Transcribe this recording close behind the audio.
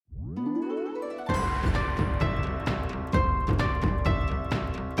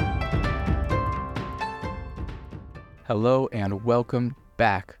Hello and welcome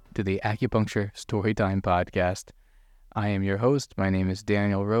back to the Acupuncture Storytime Podcast. I am your host. My name is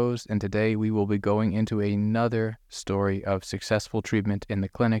Daniel Rose, and today we will be going into another story of successful treatment in the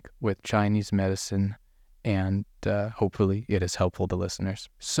clinic with Chinese medicine, and hopefully it is helpful to listeners.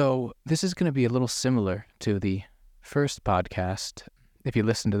 So this is going to be a little similar to the first podcast, if you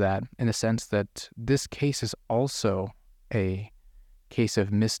listen to that, in the sense that this case is also a case of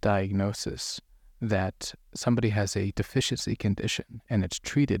misdiagnosis, that somebody has a deficiency condition and it's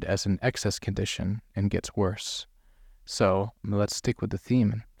treated as an excess condition and gets worse. So let's stick with the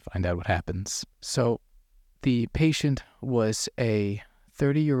theme and find out what happens. So the patient was a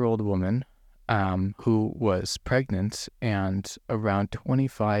 30-year-old woman who was pregnant and around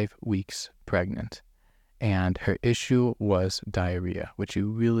 25 weeks pregnant. And her issue was diarrhea,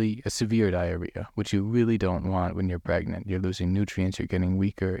 a severe diarrhea, which you really don't want when you're pregnant. You're losing nutrients, you're getting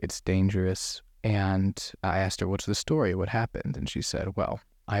weaker, it's dangerous. And I asked her, what's the story? What happened? And she said, well,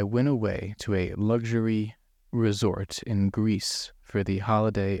 I went away to a luxury resort in Greece for the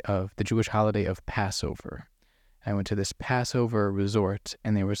Jewish holiday of Passover. I went to this Passover resort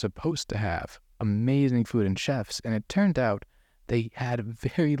and they were supposed to have amazing food and chefs. And it turned out they had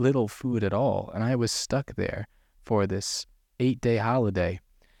very little food at all. And I was stuck there for this 8-day holiday.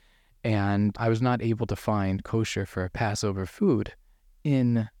 And I was not able to find kosher for Passover food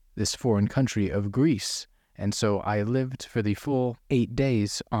in this foreign country of Greece. And so I lived for the full 8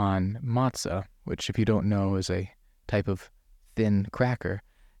 days on matzah, which, if you don't know, is a type of thin cracker,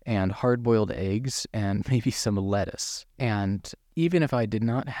 and hard-boiled eggs, and maybe some lettuce. And even if I did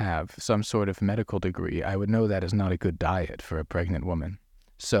not have some sort of medical degree, I would know that is not a good diet for a pregnant woman.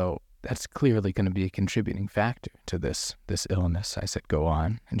 So that's clearly going to be a contributing factor to this illness. I said, go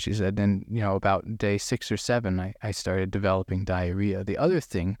on. And she said, then, about day 6 or 7, I started developing diarrhea. The other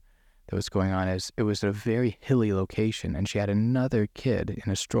thing that was going on is it was a very hilly location, and she had another kid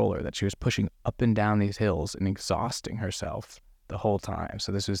in a stroller that she was pushing up and down these hills and exhausting herself the whole time.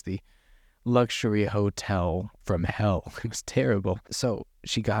 So this was the luxury hotel from hell. It was terrible. So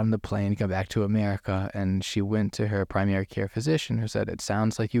she got on the plane to come back to America, and she went to her primary care physician, who said, it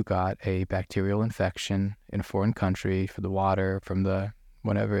sounds like you got a bacterial infection in a foreign country from the water, from the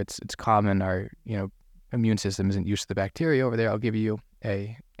whatever. It's common. Our immune system isn't used to the bacteria over there. I'll give you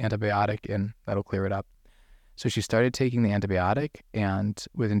a antibiotic and that'll clear it up. So she started taking the antibiotic, and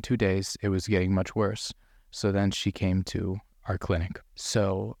within 2 days it was getting much worse. So then she came to our clinic.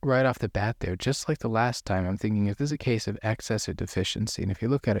 So right off the bat there, just like the last time, I'm thinking, if this is a case of excess or deficiency, and if you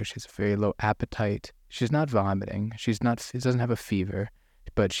look at her, she's a very low appetite. She's not vomiting. She doesn't have a fever,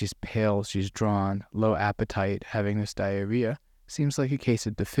 but she's pale, she's drawn, low appetite, having this diarrhea. Seems like a case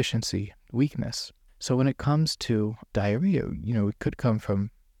of deficiency, weakness. So when it comes to diarrhea, it could come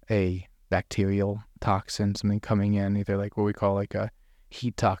from a bacterial toxin, something coming in, either like what we call like a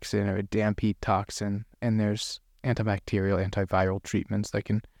heat toxin or a damp heat toxin, and there's antibacterial, antiviral treatments that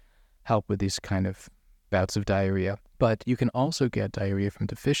can help with these kind of bouts of diarrhea. But you can also get diarrhea from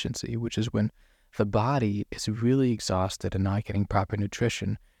deficiency, which is when the body is really exhausted and not getting proper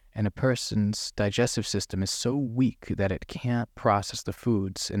nutrition, and a person's digestive system is so weak that it can't process the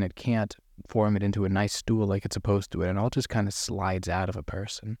foods and it can't form it into a nice stool like it's supposed to, and it all just kind of slides out of a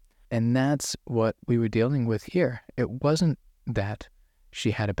person. And that's what we were dealing with here. It wasn't that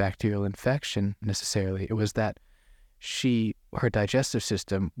she had a bacterial infection necessarily. It was that her digestive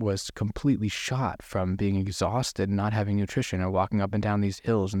system was completely shot from being exhausted and not having nutrition and walking up and down these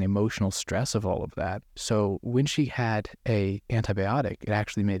hills and the emotional stress of all of that. So when she had a antibiotic, it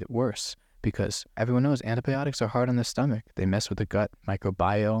actually made it worse, because everyone knows antibiotics are hard on the stomach. They mess with the gut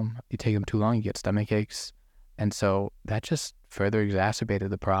microbiome. You take them too long, you get stomach aches. And so that just further exacerbated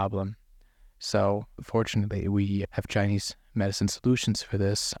the problem. So fortunately, we have Chinese medicine solutions for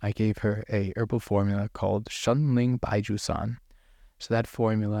this. I gave her a herbal formula called Shunling Baijusan. So that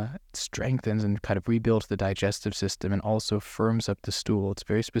formula strengthens and kind of rebuilds the digestive system and also firms up the stool. It's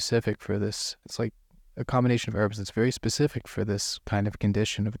very specific for this. It's like a combination of herbs that's very specific for this kind of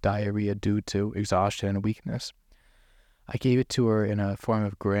condition of diarrhea due to exhaustion and weakness. I gave it to her in a form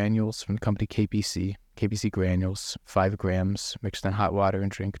of granules from the company KPC granules, 5 grams, mixed in hot water and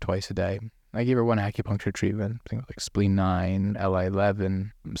drink twice a day. I gave her one acupuncture treatment, things like spleen 9,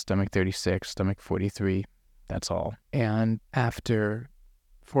 LI11, stomach 36, stomach 43, that's all. And after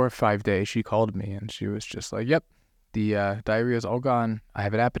 4 or 5 days, she called me and she was just like, yep, the diarrhea is all gone. I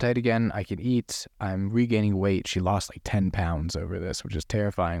have an appetite again. I can eat. I'm regaining weight. She lost like 10 pounds over this, which is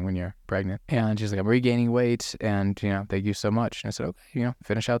terrifying when you're pregnant. And she's like, I'm regaining weight and, thank you so much. And I said, okay,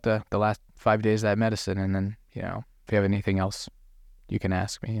 finish out the last 5 days of that medicine. And then, if you have anything else, you can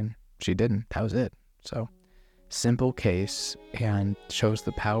ask me. And she didn't. That was it. So simple case and shows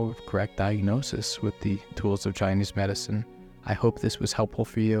the power of correct diagnosis with the tools of Chinese medicine. I hope this was helpful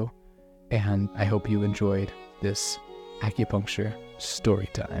for you, and I hope you enjoyed this acupuncture story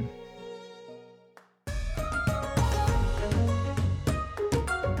time.